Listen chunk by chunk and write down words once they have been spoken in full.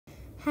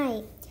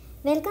Hi,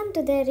 welcome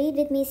to the Read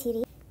With Me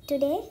series.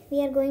 Today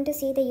we are going to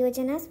see the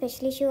YOJANA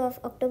special issue of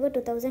October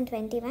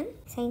 2021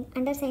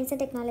 under Science and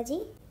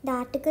Technology. The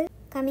article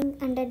coming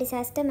under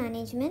Disaster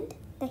Management,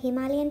 The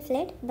Himalayan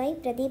Flood by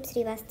Pradeep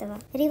Srivastava.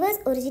 Rivers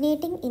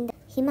originating in the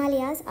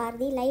Himalayas are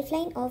the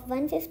lifeline of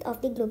 1/5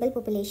 of the global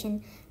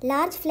population.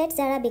 Large floods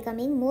that are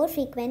becoming more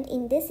frequent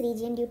in this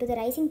region due to the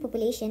rising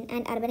population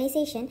and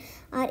urbanization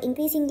are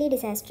increasingly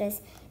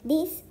disastrous.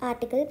 This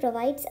article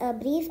provides a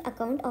brief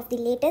account of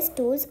the latest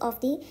tools of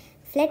the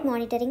flood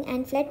monitoring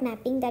and flood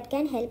mapping that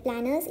can help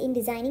planners in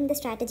designing the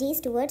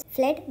strategies towards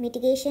flood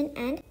mitigation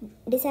and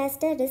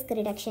disaster risk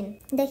reduction.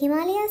 The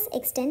Himalayas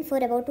extend for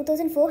about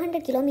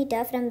 2,400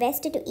 km from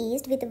west to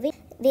east, with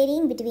width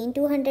varying between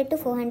 200 to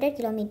 400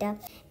 km.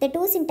 The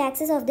two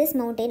syntaxes of this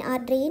mountain are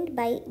drained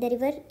by the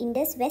river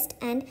Indus west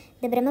and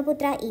the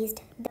Brahmaputra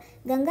east. The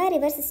Ganga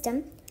river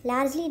system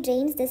largely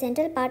drains the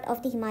central part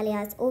of the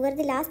Himalayas. Over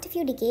the last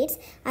few decades,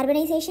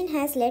 urbanization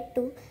has led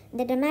to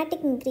the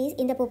dramatic increase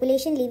in the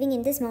population living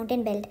in this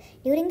mountain belt.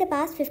 During the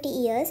past 50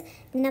 years,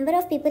 the number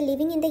of people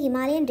living in the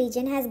Himalayan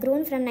region has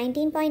grown from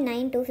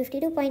 19.9 to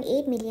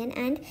 52.8 million,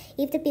 and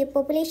if the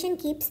population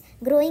keeps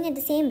growing at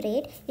the same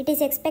rate, it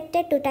is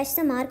expected to touch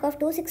the mark of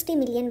 260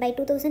 million by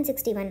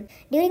 2061.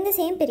 During the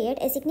same period,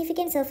 a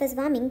significant surface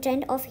warming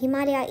trend of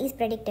Himalaya is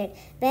predicted,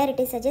 where it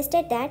is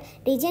suggested that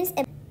regions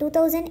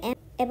 2000 m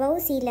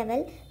above sea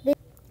level will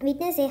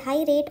witness a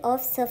high rate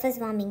of surface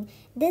warming.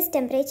 This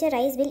temperature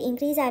rise will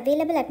increase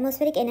available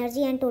atmospheric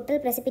energy and total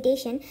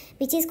precipitation,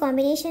 which is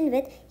combination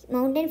with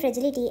mountain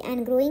fragility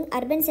and growing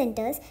urban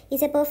centers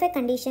is a perfect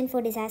condition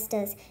for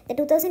disasters. The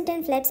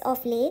 2010 floods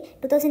of Leh,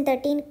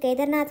 2013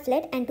 Kedarnath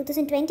flood and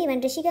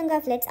 2021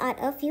 Rishiganga floods are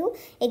a few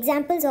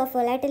examples of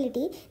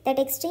volatility that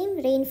extreme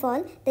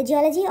rainfall, the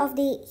geology of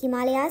the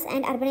Himalayas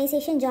and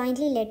urbanization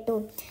jointly led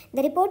to.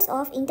 The reports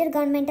of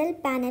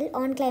Intergovernmental Panel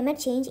on Climate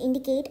Change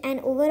indicate an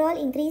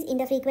overall increase in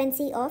the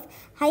frequency of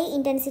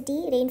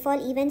high-intensity rainfall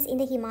events in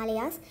the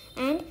Himalayas,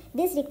 and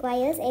this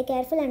requires a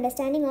careful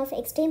understanding of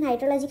extreme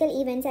hydrological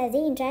events as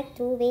they interact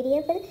through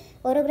variable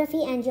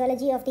orography and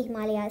geology of the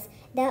Himalayas.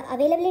 The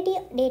availability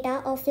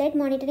data of flood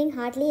monitoring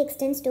hardly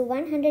extends to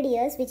 100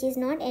 years, which is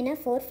not enough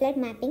for flood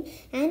mapping,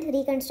 and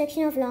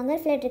reconstruction of longer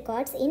flood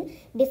records in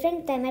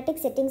different climatic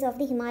settings of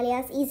the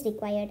Himalayas is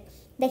required.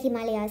 The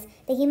Himalayas.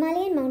 The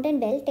Himalayan mountain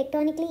belt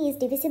tectonically is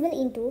divisible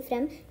into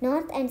from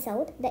north and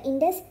south, the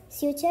Indus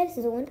Suture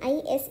Zone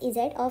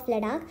ISZ of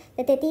Ladakh,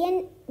 the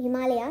Tethyan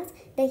Himalayas,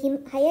 the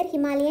higher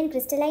Himalayan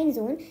crystalline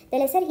zone, the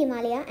lesser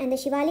Himalaya, and the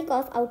Shivalik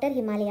of outer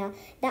Himalaya.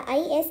 The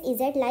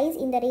ISZ lies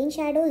in the rain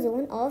shadow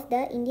zone of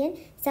the Indian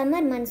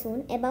summer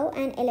monsoon above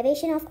an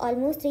elevation of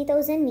almost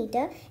 3000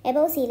 meter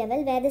above sea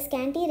level, where the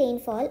scanty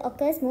rainfall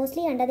occurs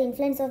mostly under the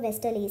influence of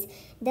westerlies.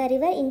 The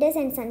river Indus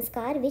and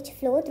Sanskar, which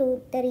flow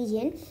through the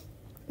region,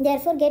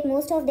 therefore get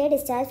most of their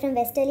discharge from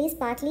westerlies,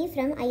 partly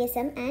from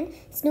ISM and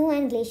snow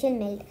and glacial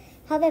melt.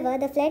 However,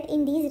 the flood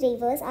in these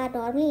rivers are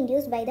normally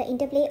induced by the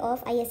interplay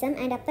of ISM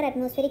and upper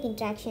atmospheric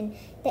interaction.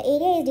 The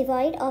area is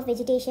devoid of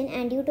vegetation,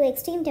 and due to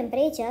extreme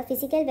temperature,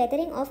 physical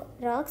weathering of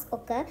rocks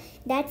occur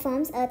that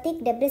forms a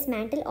thick debris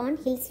mantle on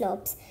hill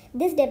slopes.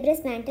 This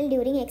debris mantle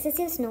during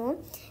excessive snow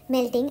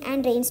melting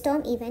and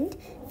rainstorm event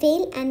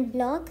fail and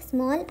block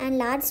small and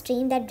large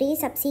streams that breeze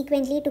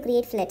subsequently to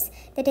create floods.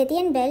 The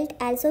Tethyan belt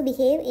also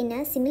behave in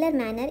a similar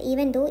manner,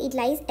 even though it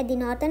lies at the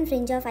northern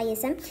fringe of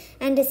ISM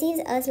and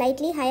receives a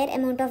slightly higher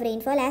amount of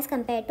rainfall as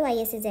compared to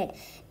ISZ.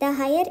 The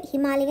higher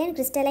Himalayan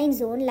crystalline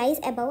zone lies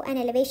above an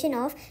elevation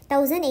of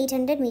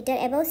 1800 meter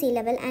above sea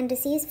level and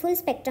receives full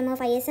spectrum of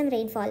ISM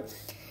rainfall.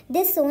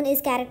 This zone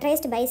is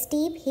characterized by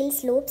steep hill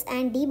slopes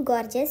and deep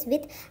gorges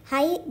with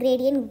high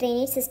gradient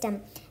drainage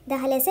system. The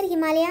lesser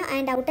Himalaya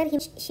and outer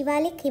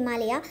Shivalik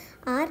Himalaya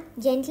are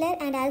gentler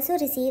and also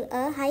receive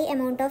a high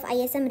amount of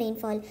ISM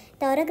rainfall.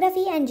 The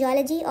orography and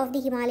geology of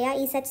the Himalaya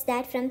is such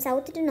that from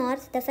south to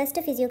north, the first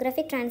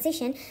physiographic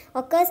transition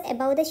occurs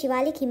above the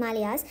Shivalik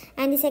Himalayas,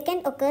 and the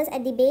second occurs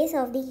at the base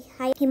of the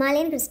high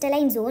Himalayan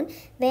crystalline zone,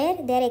 where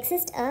there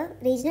exists a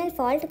regional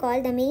fault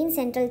called the main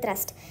central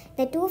thrust.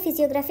 The two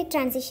physiographic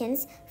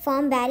transitions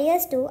form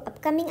barriers to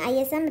upcoming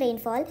ISM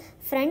rainfall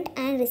front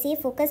and receive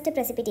focused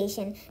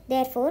precipitation.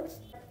 Therefore,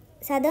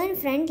 southern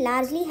front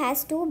largely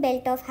has two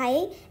belts of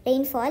high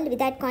rainfall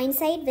that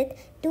coincide with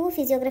two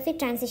physiographic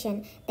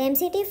transition. The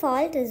MCT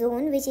fault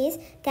zone, which is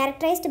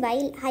characterized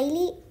by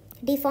highly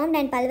deformed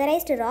and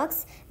pulverized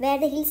rocks where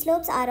the hill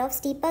slopes are of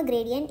steeper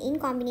gradient in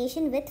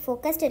combination with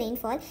focused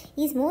rainfall,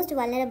 is most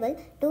vulnerable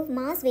to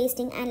mass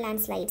wasting and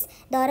landslides.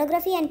 The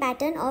orography and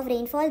pattern of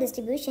rainfall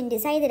distribution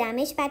decide the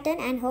damage pattern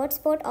and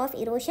hotspot of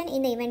erosion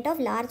in the event of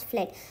large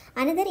flood.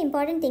 Another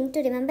important thing to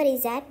remember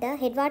is that the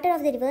headwater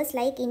of the rivers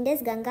like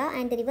Indus, Ganga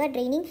and the river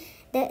draining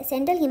the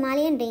central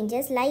Himalayan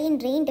ranges lie in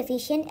rain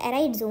deficient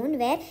arid zone,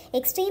 where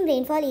extreme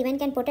rainfall even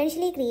can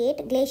potentially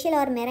create glacial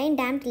or marine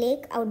damped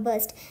lake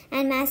outburst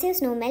and massive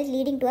snowmelt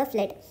leading to a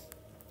flood.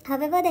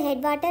 However, the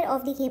headwater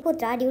of the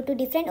Brahmaputra, due to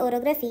different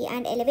orography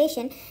and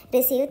elevation,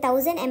 receive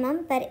 1000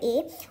 mm per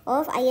A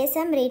of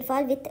ISM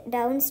rainfall with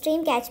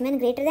downstream catchment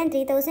greater than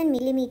 3000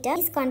 mm.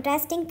 These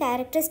contrasting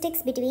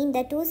characteristics between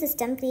the two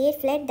systems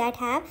create floods that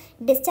have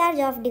discharge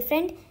of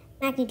different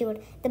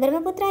magnitude. The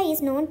Brahmaputra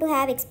is known to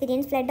have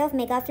experienced flood of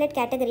mega flood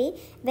category,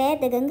 where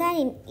the Ganga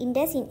and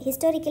Indus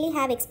historically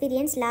have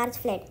experienced large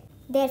flood.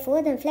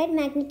 Therefore, the flood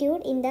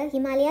magnitude in the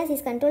Himalayas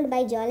is controlled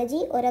by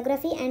geology,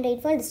 orography and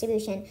rainfall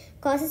distribution.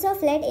 Causes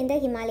of flood in the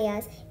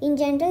Himalayas. In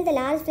general, the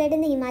large flood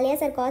in the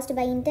Himalayas are caused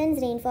by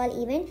intense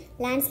rainfall event,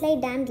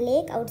 landslide dammed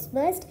lake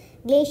outburst,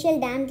 glacial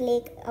dammed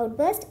lake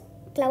outburst,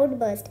 cloud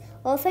burst.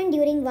 Often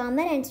during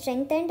warmer and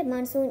strengthened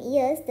monsoon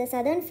years, the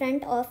southern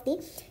front of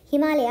the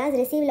Himalayas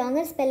receive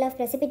longer spell of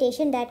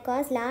precipitation that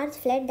cause large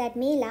flood that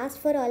may last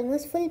for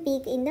almost full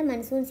peak in the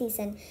monsoon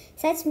season.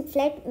 Such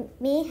flood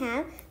may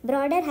have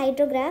broader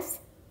hydrographs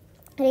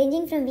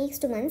ranging from weeks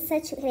to months.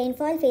 Such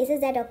rainfall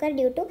phases that occur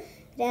due to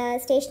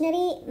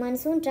stationary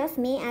monsoon trough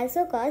may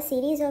also cause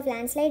series of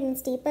landslide in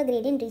steeper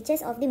gradient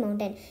reaches of the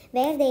mountain,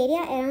 where the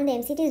area around the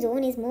MCT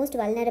zone is most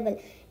vulnerable.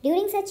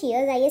 During such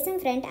years, ISM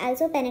front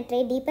also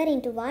penetrate deeper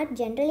into what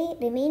generally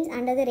remains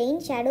under the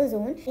rain shadow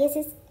zone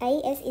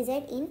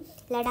ISZ in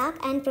Ladakh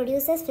and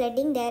produces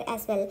flooding there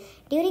as well.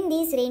 During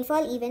these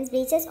rainfall events,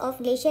 breaches of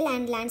glacial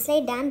and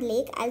landslide dammed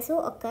lake also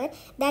occur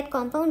that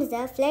compounds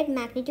the flood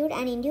magnitude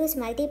and induce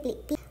multiple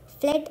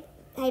flood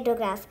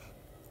hydrograph.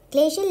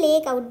 Glacial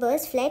lake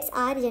outburst floods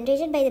are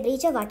generated by the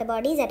breach of water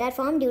bodies that are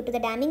formed due to the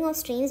damming of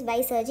streams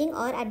by surging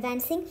or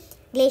advancing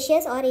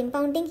glaciers or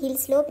impounding hill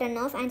slope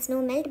runoff and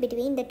snow melt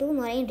between the two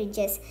moraine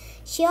ridges.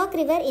 Shyok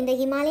River in the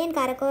Himalayan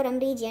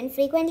Karakoram region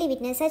frequently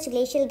witness such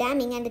glacial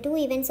damming, and the two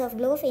events of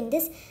Glof in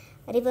this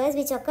rivers,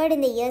 which occurred in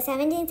the years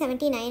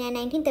 1779 and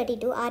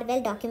 1932, are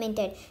well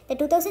documented. The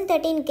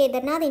 2013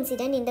 Kedarnath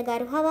incident in the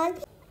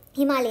Garhwal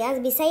Himalayas,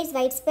 besides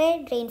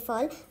widespread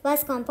rainfall,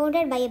 was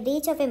compounded by a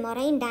breach of a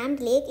moraine dammed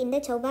lake in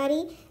the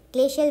Chaubari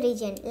glacial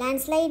region.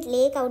 Landslide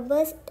lake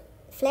outburst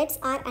floods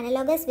are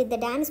analogous with the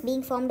dams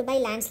being formed by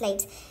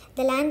landslides.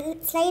 The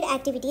landslide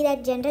activity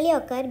that generally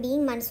occur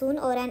being monsoon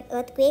or an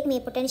earthquake may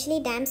potentially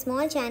dam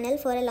small channel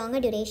for a longer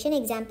duration.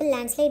 Example,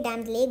 landslide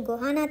dammed lake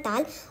Gohana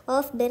Tal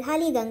of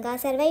Birhali Ganga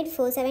survived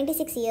for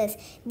 76 years.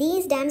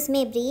 These dams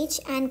may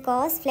breach and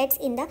cause floods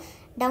in the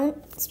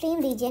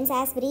downstream regions,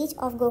 as breach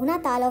of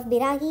Gohana Tal of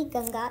Birahi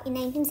Ganga in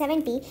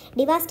 1970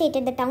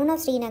 devastated the town of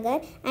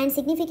Srinagar and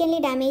significantly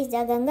damaged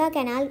the Ganga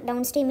canal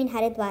downstream in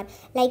Haridwar.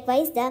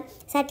 Likewise, the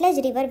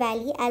Satluj River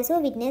Valley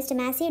also witnessed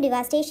massive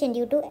devastation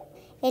due to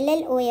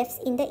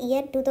LLOFs in the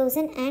year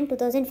 2000 and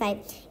 2005.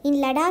 In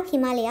Ladakh,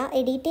 Himalaya,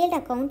 a detailed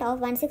account of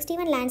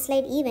 161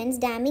 landslide events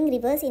damming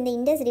rivers in the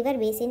Indus River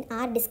Basin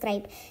are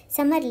described.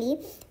 Summarily,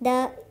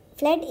 the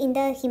flood in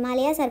the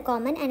Himalayas are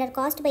common and are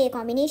caused by a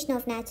combination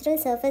of natural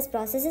surface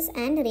processes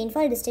and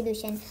rainfall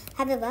distribution.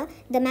 However,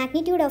 the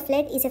magnitude of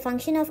flood is a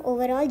function of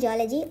overall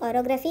geology,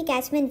 orography,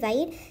 catchment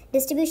wide,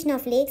 distribution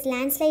of lakes,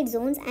 landslide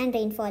zones and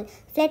rainfall.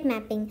 Flood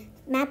mapping.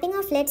 Mapping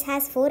of floods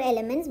has four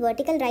elements: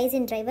 vertical rise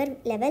in river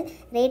level,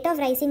 rate of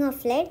rising of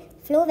flood,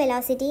 flow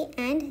velocity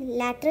and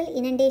lateral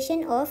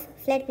inundation of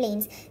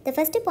floodplains. The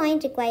first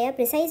point requires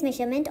precise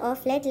measurement of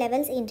flood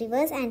levels in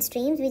rivers and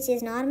streams, which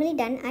is normally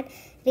done at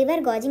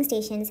river gauging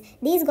stations.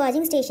 These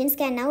gauging stations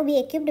can now be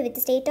equipped with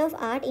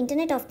state-of-art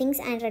Internet of Things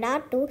and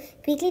radar to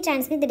quickly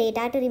transmit the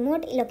data to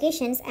remote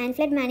locations and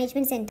flood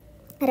management centers.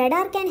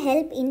 Radar can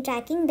help in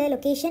tracking the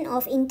location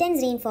of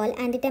intense rainfall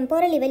and the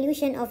temporal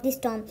evolution of the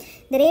storm.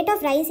 The rate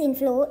of rise in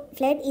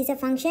flood is a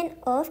function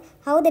of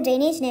how the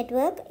drainage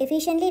network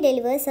efficiently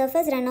delivers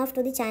surface runoff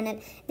to the channel.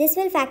 This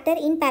will factor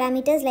in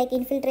parameters like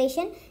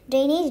infiltration,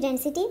 drainage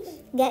density,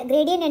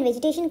 gradient and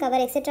vegetation cover,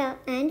 etc.,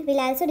 and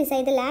will also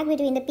decide the lag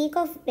between the peak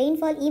of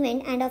rainfall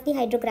event and of the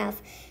hydrograph.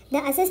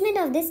 The assessment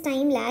of this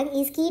time lag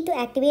is key to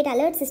activate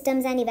alert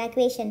systems and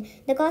evacuation.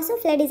 The cause of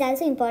flood is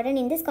also important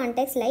in this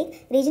context,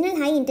 like regional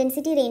high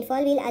intensity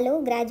rainfall will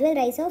allow gradual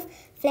rise of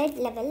flood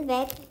level,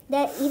 where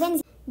the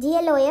events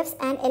GLOFs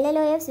and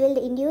LLOFs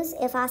will induce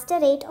a faster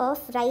rate of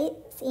rise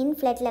in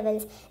flood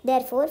levels.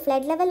 Therefore,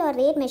 flood level or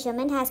rate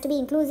measurement has to be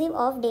inclusive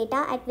of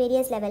data at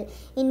various levels.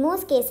 In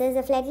most cases,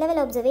 the flood level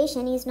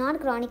observation is not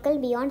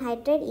chronicled beyond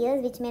 100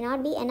 years, which may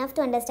not be enough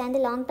to understand the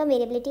long-term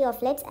variability of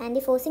floods and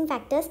the forcing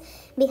factors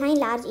behind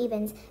large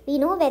events. We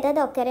know whether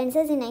the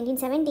occurrences in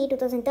 1970,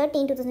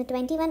 2013,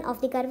 2021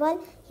 of the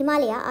Garhwal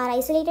Himalaya are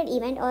isolated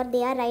event or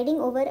they are riding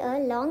over a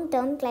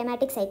long-term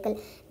climatic cycle.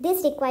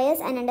 This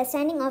requires an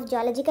understanding of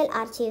geological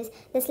archives.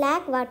 The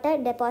slack water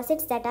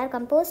deposits that are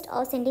composed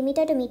of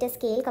centimeter to meter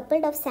scale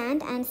coupled of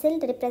sand and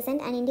silt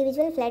represent an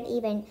individual flood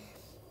event.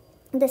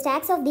 The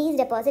stacks of these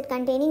deposits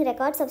containing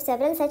records of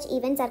several such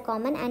events are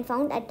common and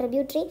found at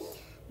tributary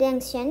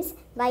junctions,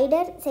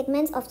 wider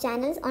segments of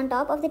channels, on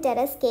top of the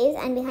terrace, caves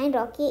and behind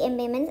rocky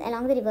embayments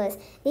along the rivers.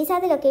 These are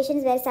the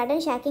locations where sudden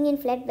shacking in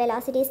flood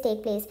velocities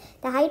take place.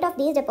 The height of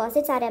these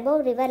deposits are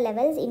above river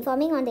levels,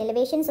 informing on the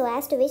elevation so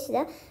as to which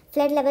the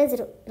flood levels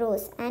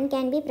rose, and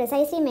can be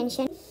precisely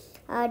mentioned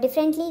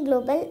differently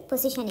global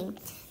positioning.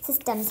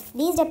 systems.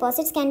 These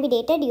deposits can be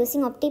dated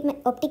using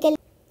optical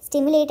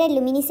stimulated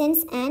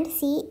luminescence and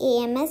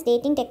CAMS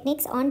dating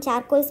techniques on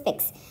charcoal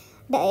specks.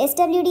 The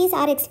SWDs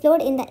are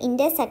explored in the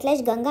Indus,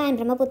 Satluj, Ganga and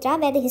Brahmaputra,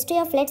 where the history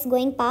of floods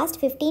going past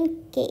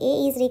 15 Ka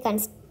is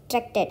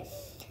reconstructed.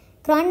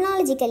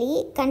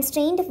 Chronologically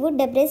constrained wood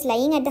debris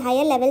lying at the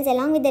higher levels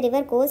along with the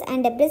river course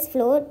and debris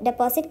flow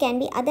deposit can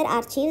be other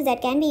archives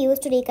that can be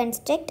used to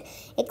reconstruct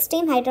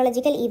extreme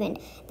hydrological event.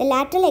 The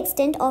lateral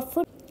extent of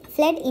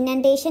flood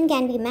inundation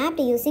can be mapped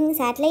using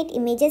satellite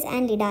images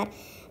and LIDAR.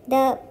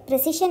 The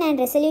precision and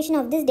resolution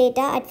of this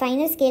data at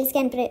finer scales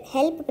can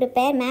help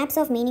prepare maps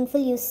of meaningful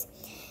use.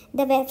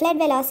 The flood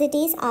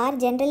velocities are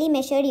generally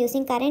measured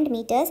using current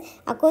meters,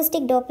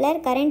 acoustic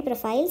Doppler current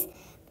profiles,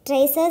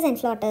 tracers and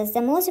floaters.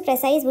 The most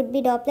precise would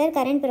be Doppler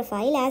current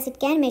profile, as it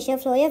can measure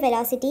flow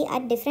velocity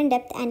at different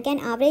depth and can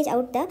average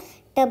out the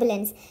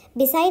turbulence.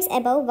 Besides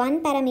above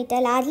one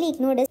parameter largely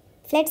ignored is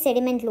flood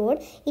sediment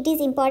load. It is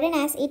important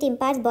as it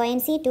imparts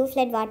buoyancy to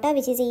flood water,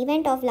 which is an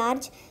event of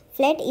large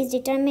flood is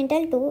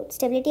detrimental to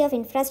stability of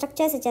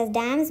infrastructure such as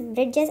dams,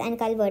 bridges and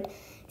culvert.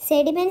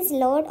 Sediment's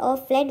load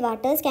of flood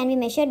waters can be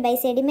measured by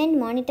sediment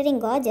monitoring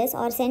gauges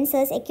or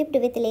sensors equipped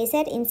with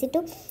laser in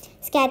situ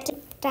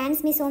scattering,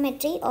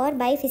 transmissometry or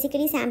by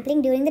physically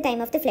sampling during the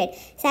time of the flood.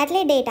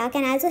 Satellite data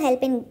can also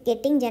help in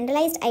getting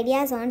generalized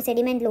ideas on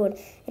sediment load,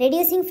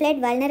 reducing flood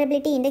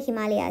vulnerability in the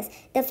Himalayas.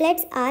 The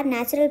floods are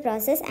natural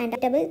process and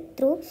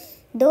adaptable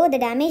though the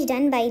damage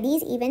done by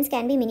these events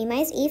can be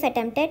minimized if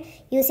attempted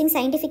using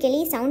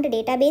scientifically sound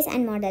database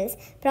and models.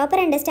 Proper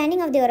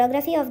understanding of the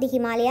orography of the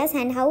Himalayas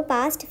and how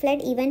past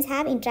flood events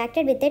have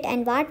interacted with it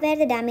and what were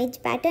the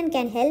damage pattern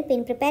can help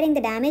in preparing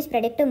the damage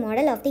predictive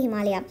model of the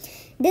Himalaya.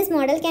 This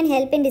model can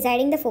help in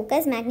deciding the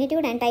focus,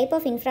 magnitude and type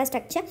of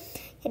infrastructure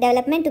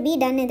development to be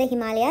done in the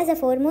Himalayas. The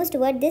foremost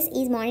toward this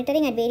is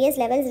monitoring at various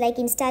levels, like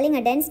installing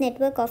a dense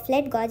network of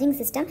flood gauging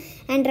system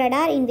and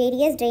radar in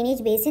various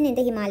drainage basins in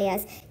the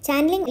Himalayas,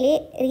 channeling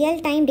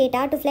real-time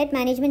data to flood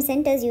management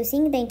centers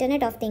using the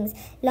Internet of Things,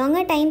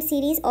 longer time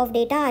series of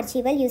data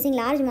archival using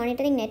large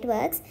monitoring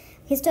networks.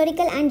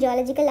 Historical and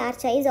geological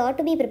archives ought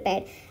to be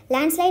prepared.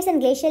 Landslides and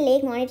glacial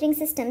lake monitoring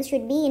systems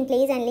should be in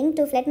place and linked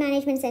to flood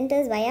management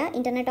centers via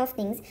Internet of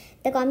Things.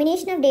 The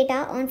combination of data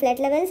on flood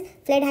levels,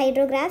 flood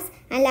hydrographs,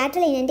 and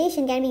lateral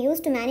inundation can be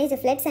used to manage the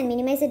floods and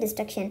minimize the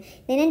destruction.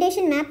 The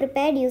inundation map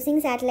prepared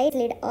using satellite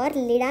or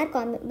LIDAR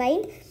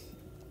combined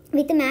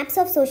with maps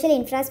of social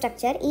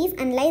infrastructure, if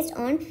analyzed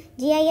on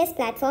GIS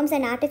platforms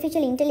and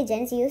artificial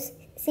intelligence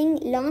using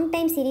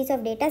long-time series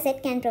of data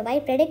set, can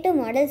provide predictive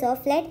models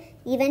of flood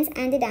events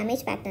and the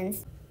damage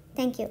patterns.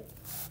 Thank you.